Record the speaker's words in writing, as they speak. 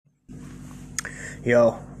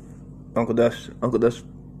Yo, Uncle Dust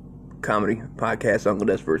comedy podcast, Uncle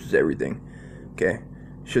Dust versus everything. Okay,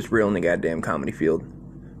 it's just real in the goddamn comedy field.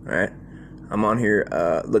 All right, I'm on here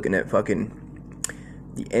looking at fucking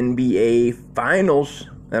the NBA Finals.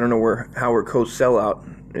 I don't know how our coach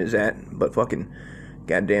sellout is at, but fucking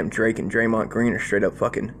goddamn Drake and Draymond Green are straight up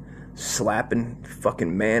fucking slapping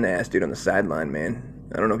fucking man ass dude on the sideline,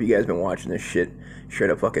 man. I don't know if you guys been watching this shit.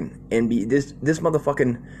 Straight up fucking NBA. This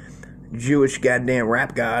motherfucking Jewish goddamn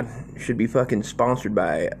rap god should be fucking sponsored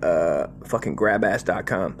by fucking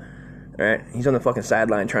grabass.com. Alright? He's on the fucking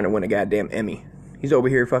sideline trying to win a goddamn Emmy. He's over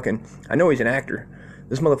here fucking, I know he's an actor.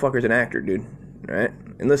 This motherfucker's an actor, dude. Alright?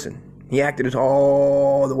 And listen, he acted us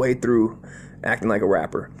all the way through acting like a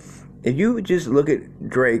rapper. If you just look at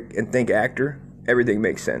Drake and think actor, everything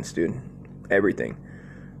makes sense, dude. Everything.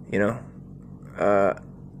 You know?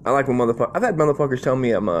 I like when I've had motherfuckers tell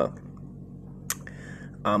me I'm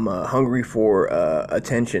hungry for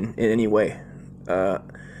attention in any way. I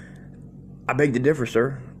beg to differ,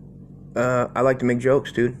 sir. I like to make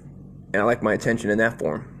jokes, dude, and I like my attention in that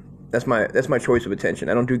form. That's my choice of attention.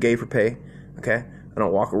 I don't do gay for pay, okay? I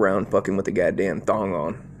don't walk around fucking with the goddamn thong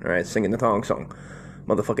on, all right, singing the thong song,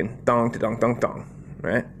 motherfucking thong to dong dong dong, all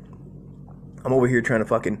right? I'm over here trying to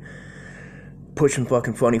fucking push some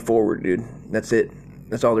fucking funny forward, dude. That's it.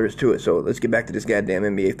 That's all there is to it. So let's get back to this goddamn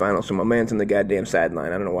NBA Finals. So my man's on the goddamn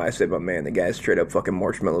sideline. I don't know why I said my man. The guy's straight up fucking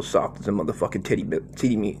marshmallow soft as a motherfucking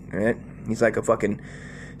titty meat, alright? He's like a fucking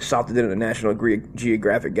softer than a National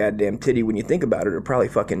Geographic goddamn titty. When you think about it, they're probably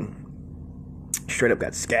fucking straight up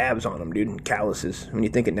got scabs on them, dude, and calluses. When you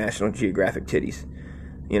think of National Geographic titties,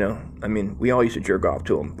 you know? I mean, we all used to jerk off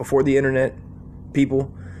to them. Before the internet,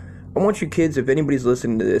 people, I want you kids, if anybody's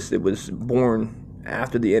listening to this that was born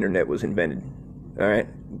after the internet was invented, alright?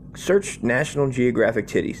 Search National Geographic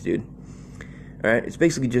titties, dude. Alright? It's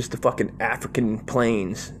basically just the fucking African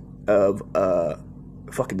plains of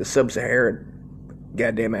fucking the sub-Saharan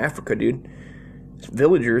goddamn Africa, dude. It's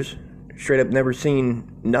villagers straight up never seen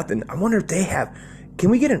nothing. I wonder if they have. Can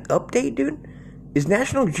we get an update, dude? Is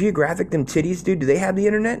National Geographic them titties, dude? Do they have the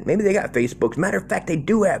internet? Maybe they got Facebooks. Matter of fact, they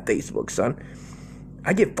do have Facebook, son.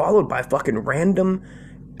 I get followed by fucking random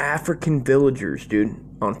African villagers, dude,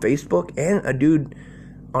 on Facebook, and a dude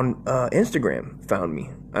on Instagram found me.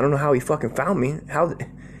 I don't know how he fucking found me.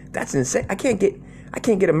 That's insane. I can't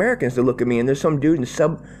get Americans to look at me, and there's some dude in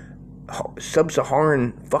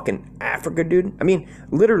sub-Saharan fucking Africa, dude. I mean,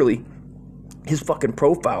 literally, his fucking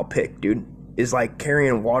profile pic, dude, is like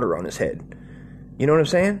carrying water on his head. You know what I'm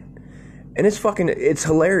saying? And it's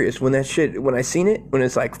hilarious when I seen it, when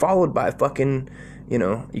it's like followed by fucking, you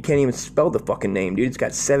know, you can't even spell the fucking name, dude. It's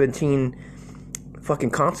got 17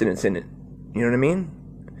 fucking consonants in it. You know what I mean?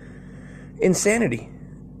 Insanity.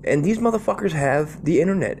 And these motherfuckers have the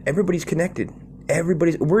internet. Everybody's connected.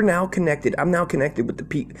 We're now connected. I'm now connected with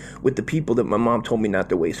the people that my mom told me not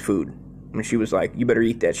to waste food. When she was like, you better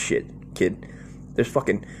eat that shit, kid. There's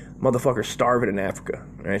fucking motherfuckers starving in Africa.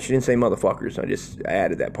 All right? She didn't say motherfuckers. I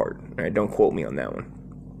added that part. All right? Don't quote me on that one.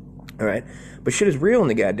 All right? But shit is real in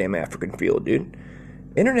the goddamn African field, dude.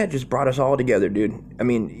 Internet just brought us all together, dude. I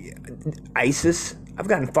mean, ISIS. I've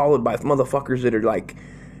gotten followed by motherfuckers that are like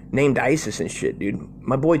named ISIS and shit, dude.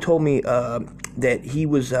 My boy told me that he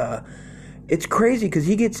was. It's crazy because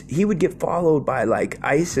he would get followed by like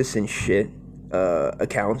ISIS and shit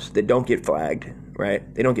accounts that don't get flagged,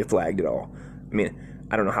 right? They don't get flagged at all. I mean,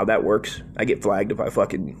 I don't know how that works. I get flagged if I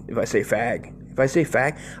say fag. If I say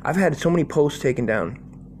fag, I've had so many posts taken down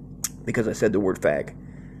because I said the word fag.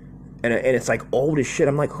 And it's like old as shit.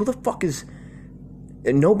 I'm like, who the fuck is...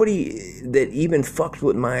 And nobody that even fucks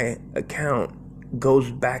with my account goes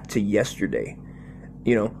back to yesterday.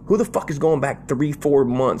 You know, who the fuck is going back 3-4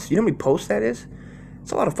 months? You know how many posts that is?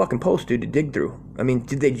 It's a lot of fucking posts, dude, to dig through. I mean,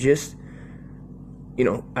 did they just... You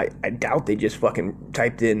know, I doubt they just fucking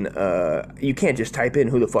typed in... you can't just type in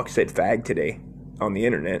who the fuck said fag today on the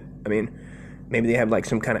internet. I mean, maybe they have like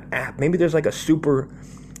some kind of app. Maybe there's like a super...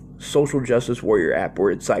 social justice warrior app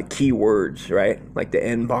where it's like keywords, right? Like the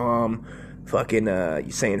N-bomb, fucking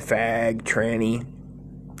saying fag, tranny,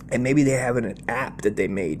 and maybe they have an app that they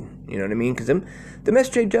made. You know what I mean? Because them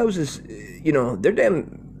SJWs is, you know,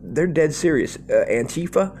 they're dead serious.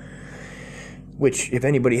 Antifa, which if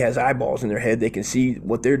anybody has eyeballs in their head, they can see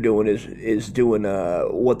what they're doing is doing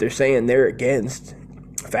what they're saying they're against.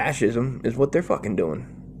 Fascism is what they're fucking doing.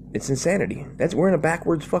 It's insanity. We're in a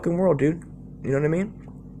backwards fucking world, dude. You know what I mean?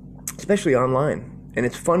 Especially online. And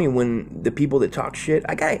it's funny when the people that talk shit,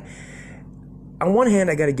 on one hand,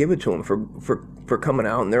 I gotta give it to them for coming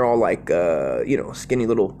out, and they're all like, you know, skinny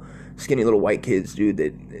little skinny little white kids, dude,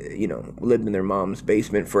 that, lived in their mom's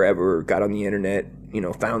basement forever, got on the internet,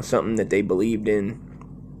 found something that they believed in,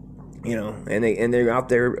 and they're out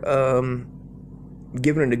there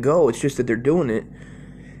giving it a go. It's just that they're doing it.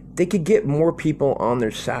 They could get more people on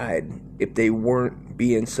their side if they weren't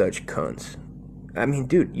being such cunts. I mean,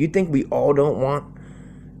 dude, you think we all don't want,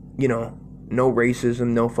 no racism,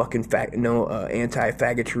 no fucking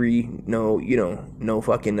anti-faggotry, no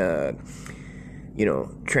fucking,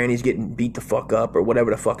 trannies getting beat the fuck up or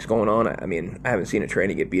whatever the fuck's going on. I mean, I haven't seen a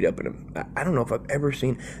tranny get beat up I don't know if I've ever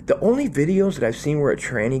seen, the only videos that I've seen where a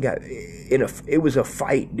tranny got it was a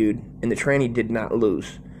fight, dude, and the tranny did not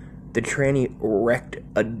lose. The tranny wrecked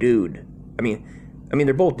a dude. I mean,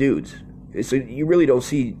 they're both dudes, so you really don't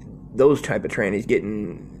see those type of trannies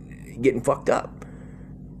getting fucked up.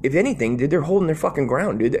 If anything, dude, they're holding their fucking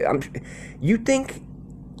ground, dude.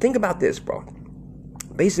 Think about this, bro.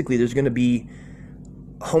 Basically, there's going to be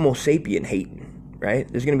Homo sapien hating, right?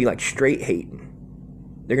 There's going to be like straight hating.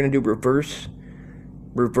 They're going to do reverse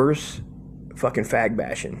fucking fag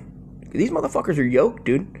bashing. These motherfuckers are yoked,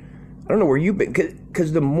 dude. I don't know where you've been.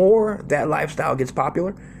 Because the more that lifestyle gets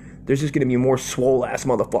popular, there's just going to be more swole ass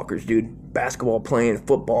motherfuckers, dude. Basketball playing,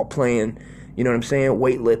 football playing, you know what I'm saying?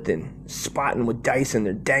 Weightlifting, spotting with dice and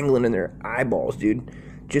they're dangling in their eyeballs, dude.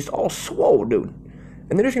 Just all swole, dude.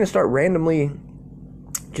 And they're just going to start randomly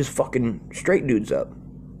just fucking straight dudes up.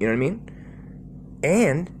 You know what I mean?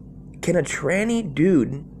 And can a tranny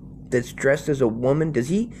dude that's dressed as a woman, does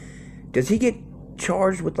he get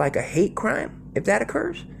charged with like a hate crime if that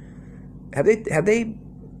occurs? Have they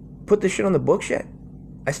put this shit on the books yet?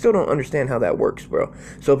 I still don't understand how that works, bro.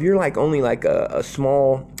 So if you're like only like a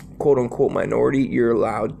small quote unquote minority,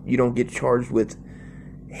 you don't get charged with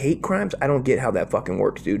hate crimes. I don't get how that fucking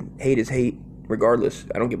works, dude. Hate is hate regardless.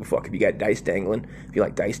 I don't give a fuck if you got dice dangling. If you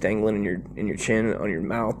like dice dangling in your chin, on your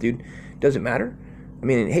mouth, dude, doesn't matter. I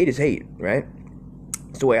mean, hate is hate, right?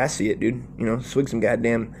 It's the way I see it, dude. Swig some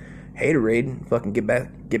goddamn haterade, fucking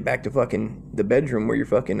get back to fucking the bedroom where you're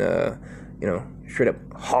fucking straight up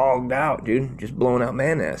hogged out, dude, just blowing out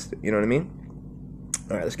man ass. You know what I mean?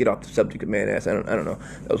 All right, let's get off the subject of man ass. I don't know.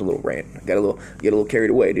 That was a little rant. I get a little carried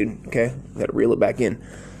away, dude. Okay, got to reel it back in.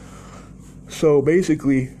 So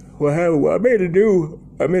basically, what I made a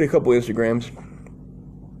couple Instagrams.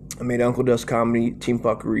 I made Uncle Dust Comedy, Team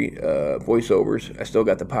Fuckery, voiceovers. I still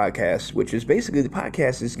got the podcast, which is basically the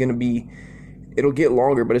podcast is going to be, it'll get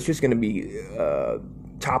longer, but it's just going to be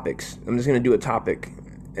topics. I'm just going to do a topic.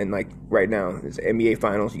 And like right now, it's NBA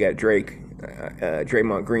Finals. You got Drake,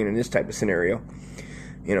 Draymond Green in this type of scenario.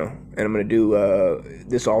 And I'm going to do,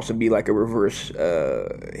 this also be like a reverse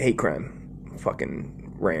hate crime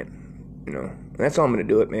fucking rant. And that's all I'm going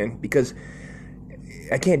to do it, man. Because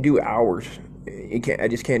I can't do hours. I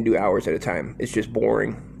just can't do hours at a time. It's just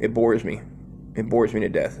boring. It bores me. It bores me to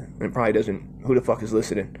death. And it probably doesn't. Who the fuck is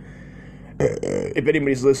listening? If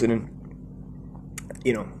anybody's listening,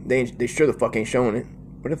 they sure the fuck ain't showing it.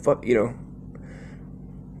 What the fuck,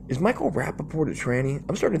 is Michael Rappaport a tranny?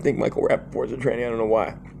 I'm starting to think Michael Rappaport's a tranny. I don't know why.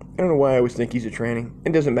 I don't know why I always think he's a tranny.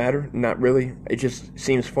 It doesn't matter. Not really. It just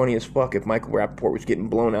seems funny as fuck if Michael Rappaport was getting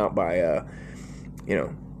blown out by,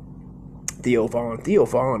 Theo Vaughn. Theo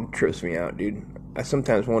Vaughn trips me out, dude. I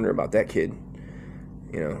sometimes wonder about that kid.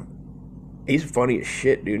 He's funny as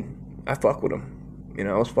shit, dude. I fuck with him.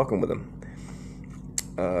 I was fucking with him.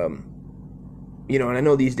 And I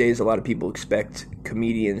know these days a lot of people expect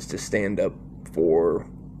comedians to stand up for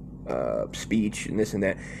speech and this and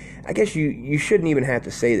that. I guess you shouldn't even have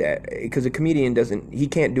to say that, because a comedian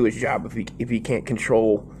can't do his job if he can't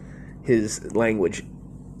control his language.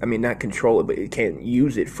 I mean, not control it, but he can't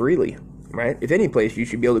use it freely, right? If any place, you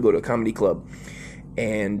should be able to go to a comedy club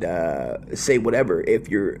and say whatever.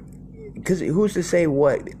 Because who's to say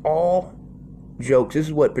what? All jokes. This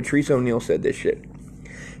is what Patrice O'Neal said. This shit.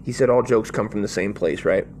 He said all jokes come from the same place,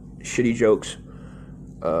 right? Shitty jokes,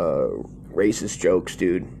 racist jokes,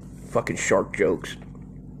 dude. Fucking shark jokes.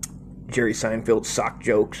 Jerry Seinfeld sock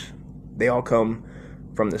jokes. They all come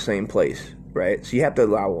from the same place, right? So you have to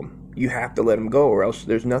allow them. You have to let them go, or else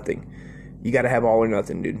there's nothing. You got to have all or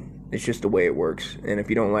nothing, dude. It's just the way it works. And if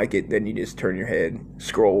you don't like it, then you just turn your head,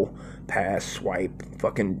 scroll, pass, swipe,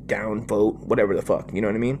 fucking down, vote, whatever the fuck. You know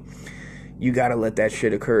what I mean? You got to let that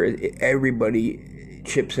shit occur. Everybody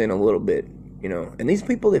chips in a little bit, And these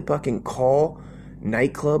people that fucking call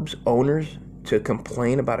nightclubs owners to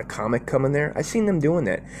complain about a comic coming there, I seen them doing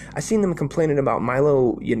that. I seen them complaining about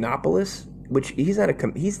Milo Yiannopoulos, which he's not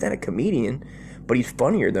a comedian, but he's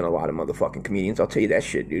funnier than a lot of motherfucking comedians. I'll tell you that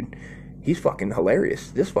shit, dude. He's fucking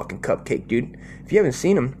hilarious. This fucking cupcake, dude. If you haven't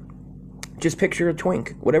seen him, Just picture a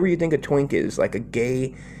twink. Whatever you think a twink is, like a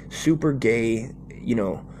gay, super gay,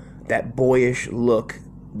 that boyish look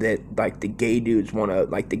that like the gay dudes want to,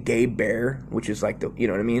 like the gay bear, which is like the, you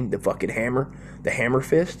know what I mean, the fucking hammer, the hammer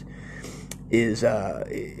fist is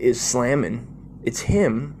slamming. It's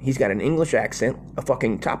him. He's got an English accent, a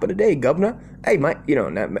fucking top of the day, governor. Hey, mate,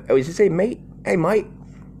 not, I always say mate. Hey, mate.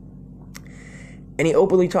 And he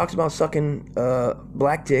openly talks about sucking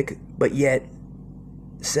black dick, but yet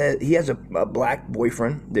says he has a black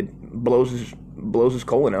boyfriend that blows his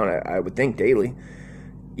colon out, I would think, daily,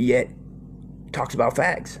 yet talks about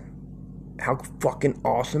fags. How fucking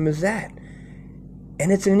awesome is that?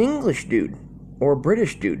 And it's an English dude or a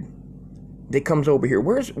British dude that comes over here.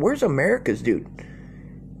 Where's America's dude?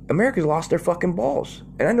 America's lost their fucking balls.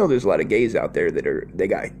 And I know there's a lot of gays out there that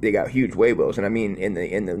they got huge huevos, and I mean in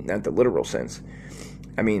the not the literal sense.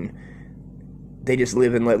 I mean, they just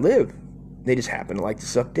live and let live. They just happen to like to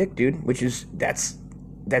suck dick, dude, which is, that's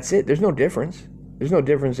it. There's no difference. There's no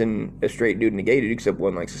difference in a straight dude and a gay dude, except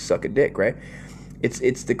one likes to suck a dick, right?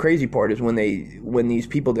 It's the crazy part is when these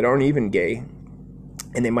people that aren't even gay,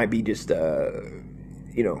 and they might be just, doing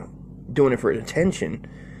it for attention,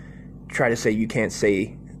 try to say you can't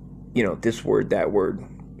say, this word, that word,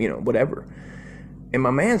 whatever. And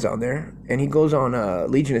my man's on there, and he goes on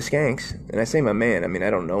Legion of Skanks, and I say my man, I mean, I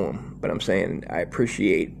don't know him, but I'm saying I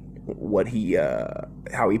appreciate what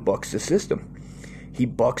how he bucks the system. He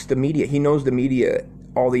bucks the media. He knows the media,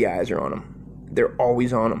 all the eyes are on him. They're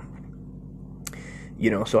always on him.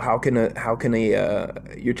 So how can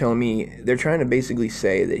you're telling me they're trying to basically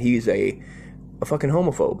say that he's a fucking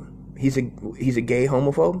homophobe. He's a gay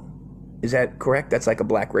homophobe? Is that correct? That's like a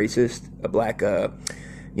black racist, a black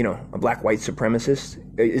white supremacist.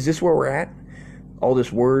 Is this where we're at? All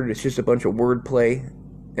this word, it's just a bunch of word play,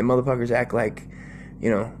 and motherfuckers act like,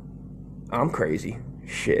 I'm crazy.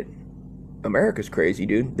 Shit. America's crazy,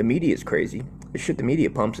 dude. The media's crazy. The shit the media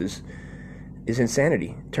pumps is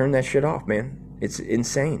insanity. Turn that shit off, man. It's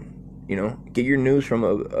insane. Get your news from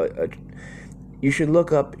a you should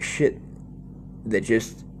look up shit that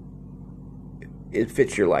just, it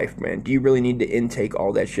fits your life, man. Do you really need to intake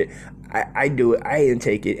all that shit? I do it. I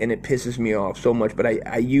intake it, and it pisses me off so much, but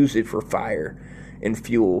I use it for fire and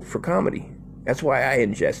fuel for comedy. That's why I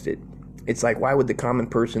ingest it. It's like, why would the common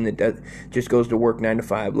person that just goes to work 9 to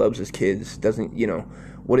 5, loves his kids, doesn't,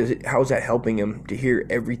 what is it? How is that helping him to hear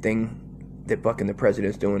everything that fucking the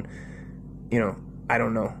president's doing? I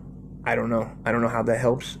don't know. I don't know how that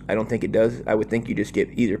helps. I don't think it does. I would think you just get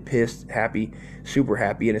either pissed, happy, super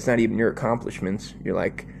happy, and it's not even your accomplishments. You're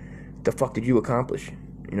like, the fuck did you accomplish?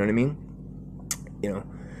 You know what I mean?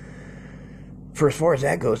 For as far as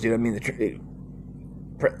that goes, dude, I mean, the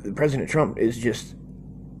President Trump is just,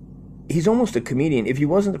 he's almost a comedian. If he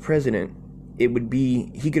wasn't the president, it would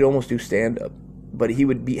be, he could almost do stand-up, but he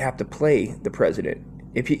would have to play the president.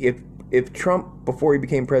 If Trump, before he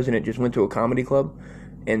became president, just went to a comedy club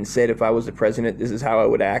and said, if I was the president, this is how I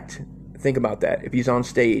would act, think about that. If he's on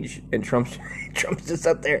stage and Trump's just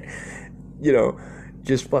up there,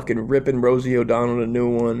 just fucking ripping Rosie O'Donnell a new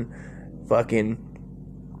one, fucking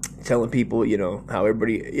telling people, how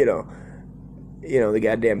everybody, the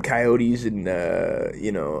goddamn coyotes and,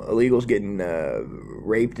 illegals getting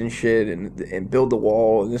raped and shit, and build the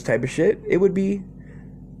wall and this type of shit, it would be,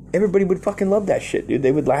 everybody would fucking love that shit, dude.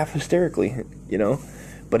 They would laugh hysterically,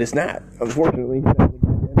 but it's not. Unfortunately,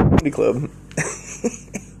 comedy club.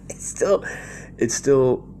 It's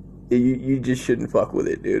still, you just shouldn't fuck with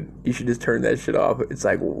it, dude. You should just turn that shit off. It's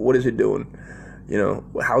like, what is it doing?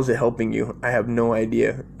 How's it helping you? I have no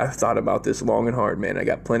idea. I've thought about this long and hard, man. I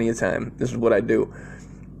got plenty of time. This is what I do.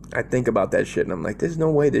 I think about that shit, and I'm like, there's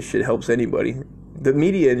no way this shit helps anybody. The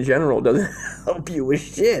media in general doesn't help you with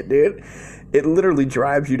shit, dude. It literally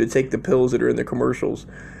drives you to take the pills that are in the commercials.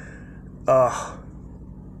 Fucking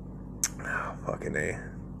A.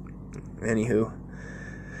 Anywho.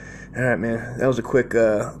 Alright, man. That was a quick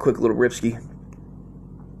little ripski.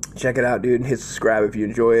 Check it out, dude. Hit subscribe if you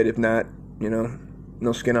enjoy it. If not,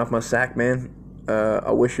 no skin off my sack, man.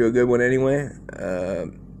 I wish you a good one anyway.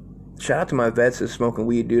 Shout out to my vets that's smoking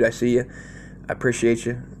weed, dude. I see you. I appreciate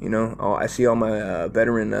you. I see all my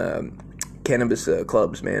veteran cannabis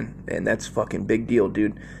clubs, man. And that's fucking big deal,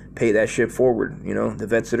 dude. Pay that shit forward. The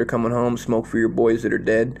vets that are coming home, smoke for your boys that are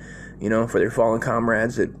dead. For their fallen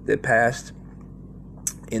comrades that passed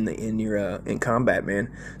in combat, man.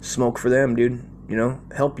 Smoke for them, dude.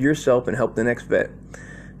 Help yourself and help the next vet.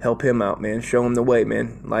 Help him out, man. Show him the way,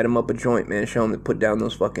 man. Light him up a joint, man. Show him to put down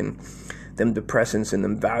that them depressants and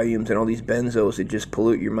them Valiums and all these benzos that just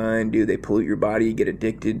pollute your mind, dude. They pollute your body. You get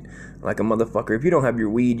addicted like a motherfucker. If you don't have your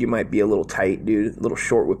weed, you might be a little tight, dude, a little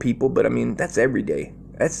short with people. But I mean, that's every day.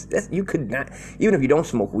 That's you could not, even if you don't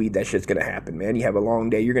smoke weed, that shit's gonna happen, man. You have a long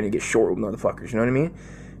day, you're gonna get short with motherfuckers. You know what I mean?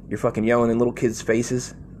 You're fucking yelling in little kids'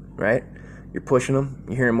 faces, right? You're pushing them.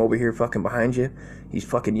 You hear him over here fucking behind you. He's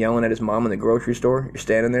fucking yelling at his mom in the grocery store. You're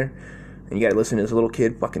standing there, and you gotta listen to this little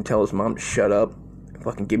kid fucking tell his mom to shut up.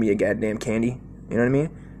 Fucking give me a goddamn candy. You know what I mean?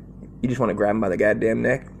 You just want to grab him by the goddamn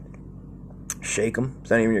neck, shake him. It's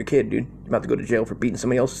not even your kid, dude. You're about to go to jail for beating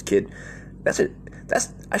somebody else's kid. That's it.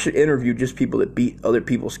 I should interview just people that beat other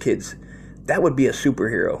people's kids. That would be a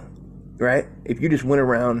superhero, right? If you just went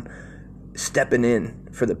around stepping in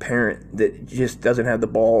for the parent that just doesn't have the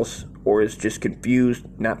balls or is just confused,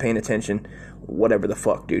 not paying attention, whatever the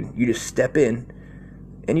fuck, dude. You just step in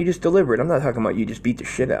and you just deliver it. I'm not talking about you just beat the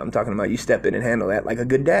shit out. I'm talking about you step in and handle that like a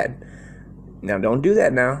good dad. Now, don't do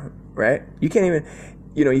that now, right? You can't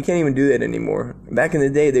even do that anymore. Back in the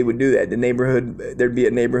day, they would do that. There'd be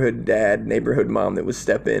a neighborhood dad, neighborhood mom that would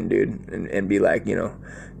step in, dude, and be like,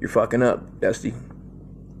 you're fucking up, Dusty.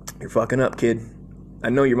 You're fucking up, kid. I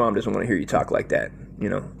know your mom doesn't want to hear you talk like that.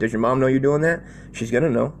 Does your mom know you're doing that? She's gonna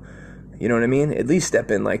know. You know what I mean? At least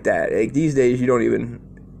step in like that. Like, these days, you don't even,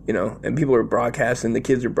 and people are broadcasting, the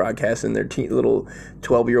kids are broadcasting their little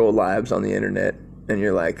 12-year-old lives on the internet, and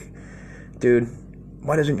you're like, dude,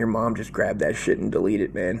 why doesn't your mom just grab that shit and delete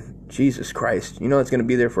it, man? Jesus Christ. It's going to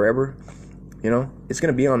be there forever. It's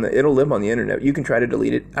going to be it'll live on the internet. You can try to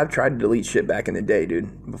delete it. I've tried to delete shit back in the day, dude.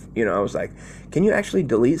 I was like, can you actually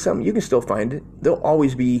delete something? You can still find it. There'll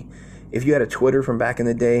always be, if you had a Twitter from back in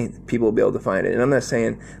the day, people will be able to find it. And I'm not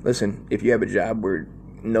saying, listen, if you have a job where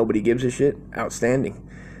nobody gives a shit, outstanding.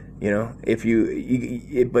 But if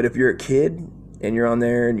you're a kid and you're on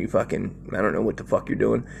there and you fucking, I don't know what the fuck you're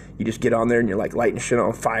doing. You just get on there and you're like lighting shit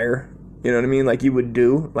on fire. You know what I mean? Like you would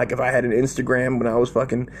do. Like if I had an Instagram when I was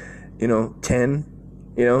fucking, 10,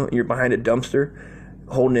 you're behind a dumpster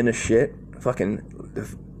holding in a shit, fucking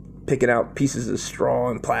picking out pieces of straw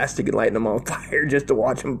and plastic and lighting them on fire just to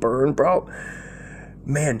watch them burn, bro.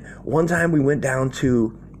 Man, one time we went down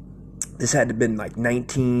to, this had to have been like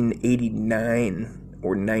 1989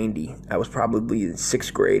 or 90. I was probably in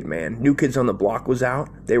 6th grade, man. New Kids on the Block was out.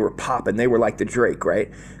 They were popping. They were like the Drake, right?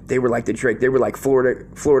 They were like the Drake. They were like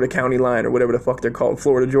Florida County Line or whatever the fuck they're called,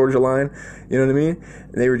 Florida Georgia Line. You know what I mean?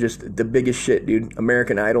 They were just the biggest shit, dude.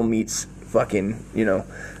 American Idol meets fucking,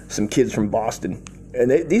 some kids from Boston. And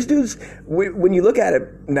these dudes, when you look at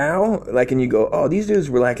it now, like, and you go, oh, these dudes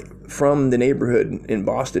were like from the neighborhood in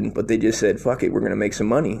Boston, but they just said, fuck it, we're going to make some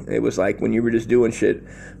money. It was like when you were just doing shit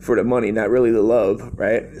for the money, not really the love,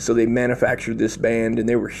 right? So they manufactured this band, and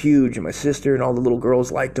they were huge, and my sister and all the little girls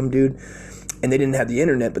liked them, dude. And they didn't have the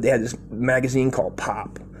internet, but they had this magazine called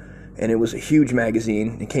Pop, and it was a huge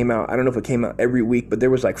magazine. It came out, I don't know if it came out every week, but there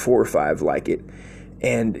was like 4 or 5 like it.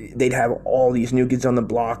 And they'd have all these New Kids on the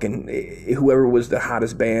Block, and whoever was the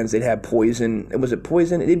hottest bands, they'd have Poison. Was it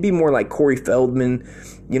Poison? It'd be more like Corey Feldman,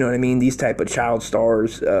 you know what I mean? These type of child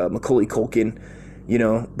stars, Macaulay Culkin,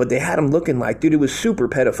 But they had them looking like, dude, it was super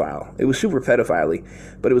pedophile. It was super pedophile-y,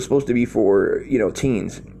 but it was supposed to be for,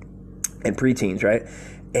 teens and preteens, right?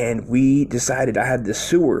 And we decided, I had this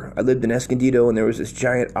sewer. I lived in Escondido, and there was this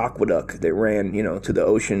giant aqueduct that ran, to the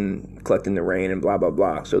ocean, collecting the rain and blah, blah,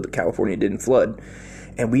 blah, so that California didn't flood.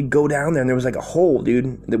 And we'd go down there, and there was like a hole,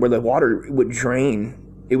 dude, where the water would drain.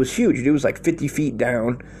 It was huge. It was like 50 feet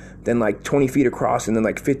down, then like 20 feet across, and then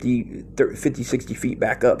like 50, 60 feet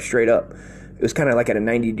back up, straight up. It was kind of like at a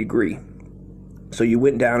 90 degree. So you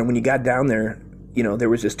went down, and when you got down there, there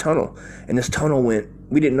was this tunnel. And this tunnel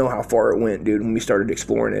we didn't know how far it went, dude, when we started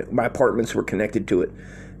exploring it. My apartments were connected to it.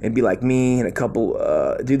 It'd be like me and a couple,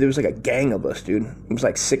 dude, there was like a gang of us, dude. It was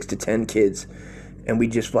like 6 to 10 kids. And we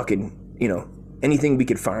just fucking, anything we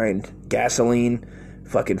could find, gasoline,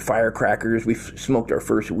 fucking firecrackers. We smoked our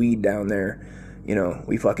first weed down there.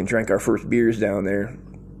 We fucking drank our first beers down there.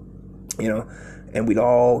 And we'd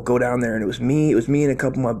all go down there, and it was me and a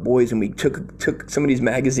couple of my boys, and we took some of these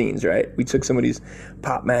magazines, right? We took some of these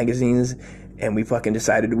pop magazines, and we fucking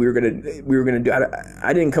decided we were gonna do.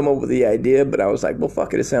 I didn't come up with the idea, but I was like, well,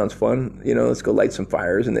 fuck it, it sounds fun, let's go light some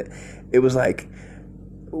fires, and it was like.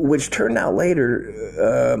 Which turned out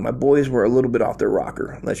later, my boys were a little bit off their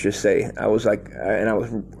rocker. Let's just say I was like, and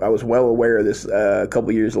I was well aware of this. A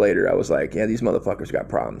couple years later, I was like, yeah, these motherfuckers got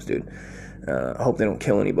problems, dude. I hope they don't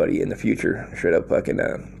kill anybody in the future. Straight up, fucking.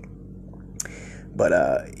 But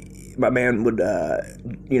my man would,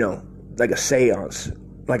 like a seance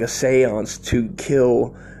to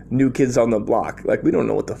kill New Kids on the Block. Like, we don't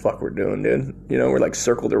know what the fuck we're doing, dude. You know, we're like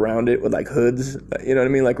circled around it with like hoods. You know what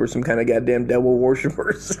I mean? Like we're some kind of goddamn devil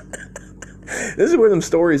worshippers. This is where them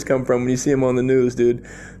stories come from when you see them on the news, dude.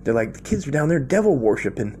 They're like, the kids are down there devil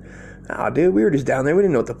worshiping. Ah, dude, we were just down there. We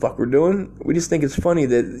didn't know what the fuck we're doing. We just think it's funny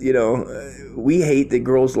that, you know, we hate that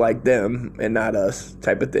girls like them and not us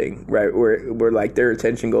type of thing, right? Where like their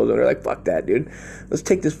attention goes on. They're like, fuck that, dude. Let's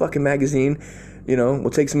take this fucking magazine. You know, we'll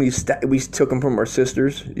take some of these, we took them from our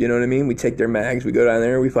sisters, you know what I mean? We take their mags, we go down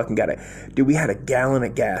there, we fucking got dude, we had a gallon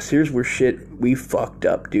of gas. Here's where we fucked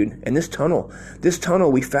up, dude. And this tunnel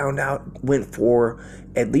we found out went for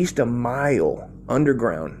at least a mile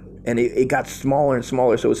underground. And it got smaller and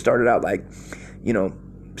smaller, so it started out like, you know,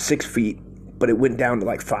 6 feet, but it went down to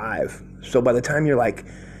like 5. So by the time you're like,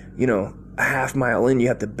 you know, a half mile in, you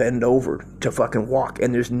have to bend over to fucking walk.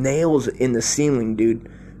 And there's nails in the ceiling, dude,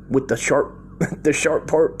 with the sharp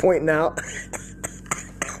part pointing out.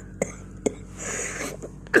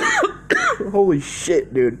 Holy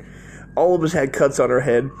shit, dude. All of us had cuts on our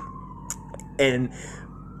head. And,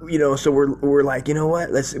 you know, so we're like, you know what?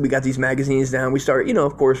 We got these magazines down. We start, you know,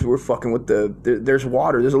 of course, we're fucking with there's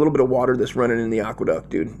water. There's a little bit of water that's running in the aqueduct,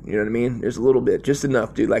 dude. You know what I mean? There's a little bit, just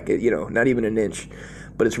enough, dude. Like, you know, not even an inch.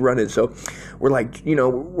 But it's running. So we're like, you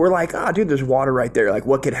know, dude, there's water right there. Like,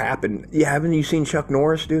 what could happen? Yeah, haven't you seen Chuck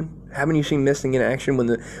Norris, dude? Haven't you seen Missing in Action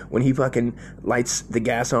when he fucking lights the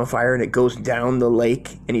gas on fire and it goes down the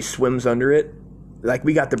lake and he swims under it? Like,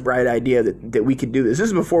 we got the bright idea that we could do this. This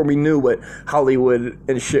is before we knew what Hollywood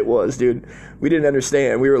and shit was, dude. We didn't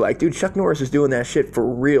understand. We were like, dude, Chuck Norris is doing that shit for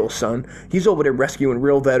real, son. He's over there rescuing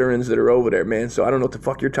real veterans that are over there, man. So I don't know what the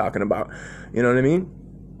fuck you're talking about. You know what I mean?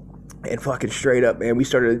 And fucking straight up, man, we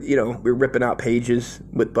started, you know, we were ripping out pages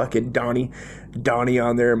with fucking Donnie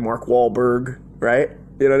on there, and Mark Wahlberg, right?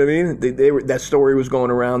 You know what I mean? They were, that story was going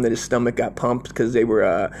around that his stomach got pumped because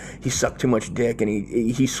he sucked too much dick and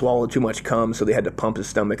he swallowed too much cum, so they had to pump his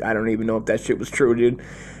stomach. I don't even know if that shit was true, dude.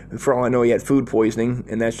 For all I know, he had food poisoning,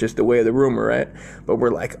 and that's just the way of the rumor, right? But we're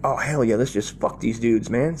like, oh, hell yeah, let's just fuck these dudes,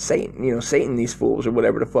 man. Satan these fools, or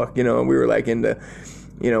whatever the fuck, you know, and we were like into...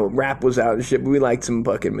 You know, rap was out and shit, but we liked some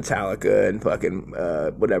fucking Metallica and fucking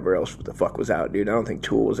whatever else the fuck was out, dude. I don't think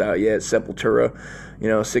Tool was out yet. Sepultura, you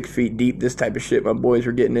know, 6 Feet Deep, this type of shit my boys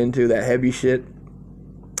were getting into, that heavy shit,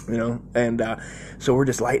 you know. And so we're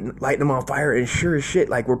just lighting them on fire, and sure as shit,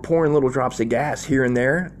 like, we're pouring little drops of gas here and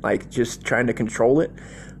there, like, just trying to control it.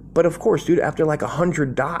 But of course, dude, after like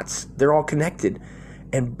 100 dots, they're all connected.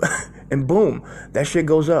 And, and boom, that shit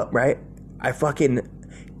goes up, right? I fucking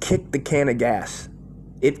kick the can of gas.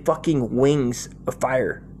 It fucking wings a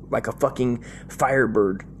fire like a fucking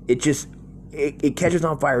firebird. It catches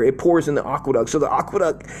on fire. It pours in the aqueduct. So the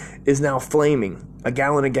aqueduct is now flaming. A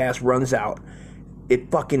gallon of gas runs out.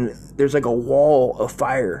 There's like a wall of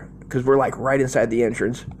fire because we're like right inside the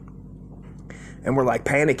entrance. And we're like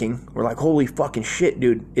panicking. We're like, holy fucking shit,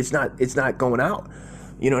 dude. It's not going out.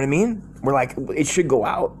 You know what I mean? We're like, it should go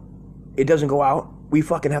out. It doesn't go out. We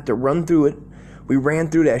fucking have to run through it. We ran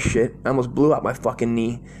through that shit. I almost blew out my fucking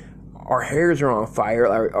knee. Our hairs are on fire.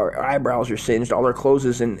 Our eyebrows are singed. All our clothes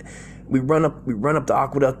is in. We run up the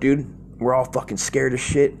aqueduct, dude. We're all fucking scared as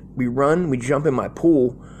shit. We jump in my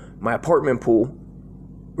pool, my apartment pool,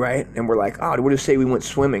 right? And we're like, what do you say we went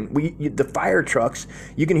swimming? The fire trucks,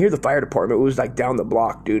 you can hear the fire department. It was like down the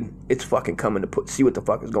block, dude. It's fucking coming to see what the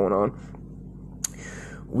fuck is going on.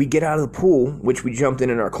 We get out of the pool, which we jumped in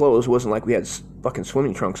our clothes. It wasn't like we had fucking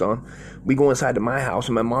swimming trunks on. We go inside to my house,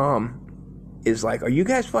 and my mom is like, are you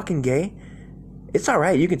guys fucking gay? It's all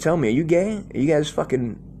right. You can tell me. Are you gay? Are you guys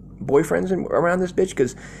fucking boyfriends around this bitch?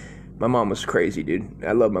 Because my mom was crazy, dude.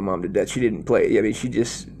 I love my mom to death. She didn't play. I mean, she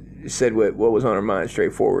just said what was on her mind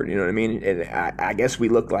straightforward. You know what I mean? And I guess we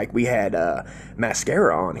looked like we had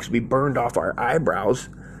mascara on because we burned off our eyebrows,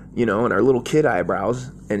 you know, and our little kid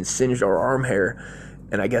eyebrows, and singed our arm hair.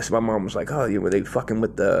 And I guess my mom was like, oh, were they fucking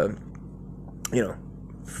with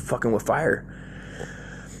fucking with fire?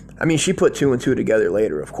 I mean, she put 2 and 2 together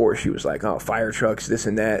later. Of course, she was like, oh, fire trucks, this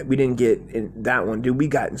and that. We didn't get in that one. Dude, we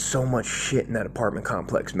got in so much shit in that apartment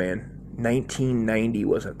complex, man. 1990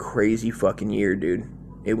 was a crazy fucking year, dude.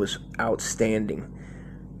 It was outstanding.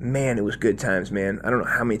 Man, it was good times, man. I don't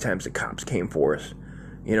know how many times the cops came for us.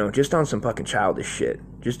 You know, just on some fucking childish shit.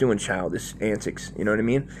 Just doing childish antics, you know what I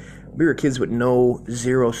mean? We were kids with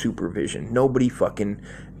zero supervision. Nobody fucking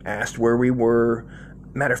asked where we were.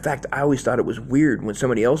 Matter of fact, I always thought it was weird when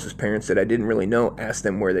somebody else's parents that I didn't really know asked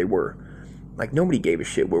them where they were. Like, nobody gave a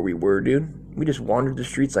shit where we were, dude. We just wandered the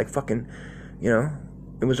streets like fucking, you know,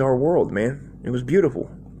 it was our world, man. It was beautiful.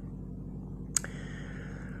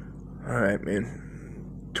 All right,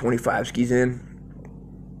 man. 25 skis in.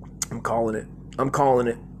 I'm calling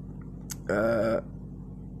it.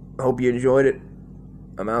 Hope you enjoyed it.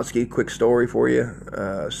 I'm out, Ski. Quick story for you.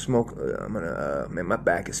 Man, my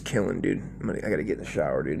back is killing, dude. I gotta get in the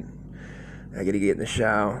shower, dude. I gotta get in the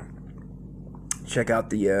shower. Check out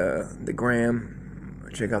the gram.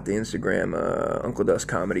 Check out the Instagram, Uncle Dust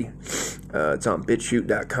Comedy. It's on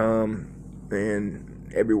BitChute.com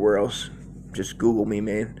and everywhere else. Just Google me,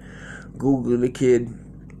 man. Google the kid.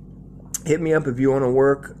 Hit me up if you want to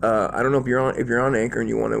work. I don't know if you're on Anchor and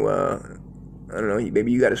you want to. I don't know.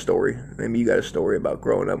 Maybe you got a story. Maybe you got a story about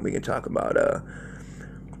growing up. We can talk about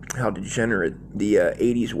how degenerate the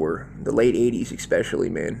 80s were. The late 80s especially,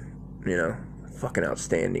 man. You know, fucking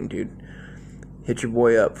outstanding, dude. Hit your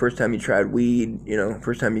boy up. First time you tried weed, you know,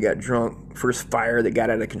 first time you got drunk, first fire that got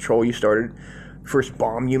out of control you started, first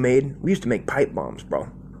bomb you made. We used to make pipe bombs, bro.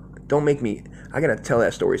 Don't make me. I gotta tell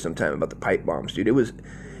that story sometime about the pipe bombs, dude. It was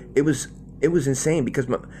insane because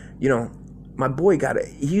my boy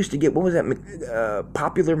he used to get, what was that,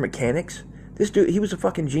 Popular Mechanics. This dude, he was a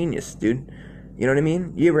fucking genius, dude. You know what I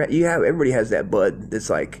mean? Everybody has that bud that's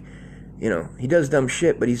like, you know, he does dumb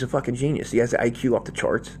shit, but he's a fucking genius. He has the IQ off the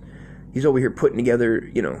charts. He's over here putting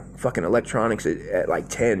together, you know, fucking electronics at like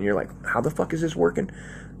 10. And you're like, how the fuck is this working?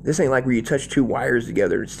 This ain't like where you touch two wires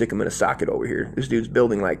together and stick them in a socket over here. This dude's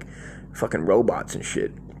building like fucking robots and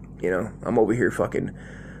shit. You know, I'm over here fucking,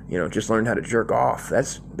 you know, just learned how to jerk off.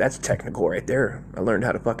 That's technical right there. I learned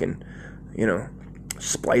how to fucking, you know,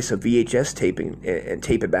 splice a VHS taping and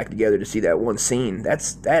tape it back together to see that one scene.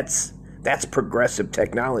 That's progressive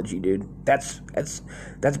technology, dude. That's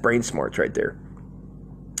brain smarts right there.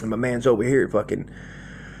 And my man's over here fucking,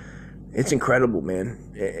 it's incredible,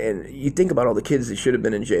 man. And you think about all the kids that should have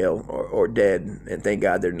been in jail or dead, and thank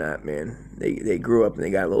God they're not, man. They grew up and they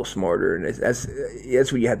got a little smarter, and that's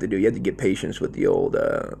what you have to do. You have to get patience with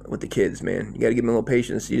the kids, man. You got to give them a little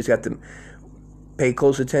patience. You just got to pay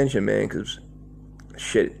close attention, man, because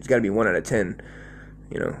shit, it's got to be 1 out of 10,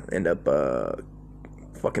 you know, end up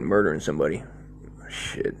fucking murdering somebody.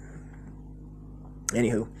 Shit.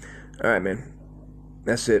 Anywho, all right, man.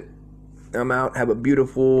 That's it. I'm out. Have a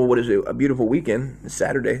beautiful, a beautiful weekend. It's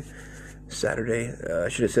Saturday. I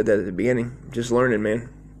should have said that at the beginning. Just learning, man.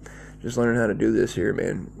 Just learning how to do this here,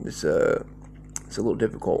 man. It's a little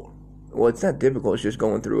difficult. Well, it's not difficult. It's just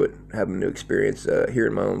going through it, having a new experience,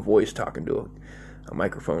 hearing my own voice, talking to a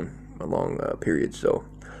microphone a long period. So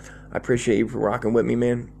I appreciate you for rocking with me,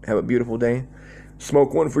 man. Have a beautiful day.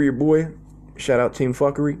 Smoke one for your boy. Shout out Team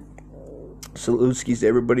Fuckery. Salutskis to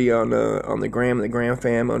everybody on the gram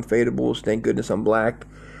fam, Unfadables. Thank goodness I'm black.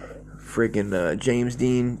 Freaking James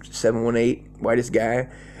Dean 718, whitest guy,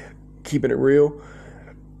 keeping it real.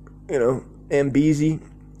 You know, M. Beezy,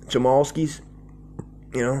 Jamalskis.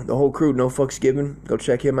 You know, the whole crew. No fucks given. Go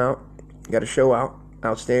check him out. Got a show out,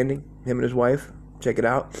 outstanding. Him and his wife. Check it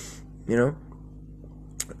out. You know.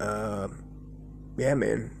 Yeah,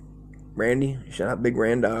 man. Randy, shout out Big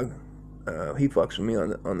Rand Dog. He fucks with me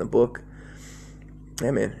on the book. Yeah,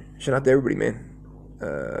 man. Shout out to everybody, man.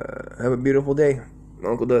 Have a beautiful day.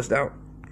 Uncle Dust out.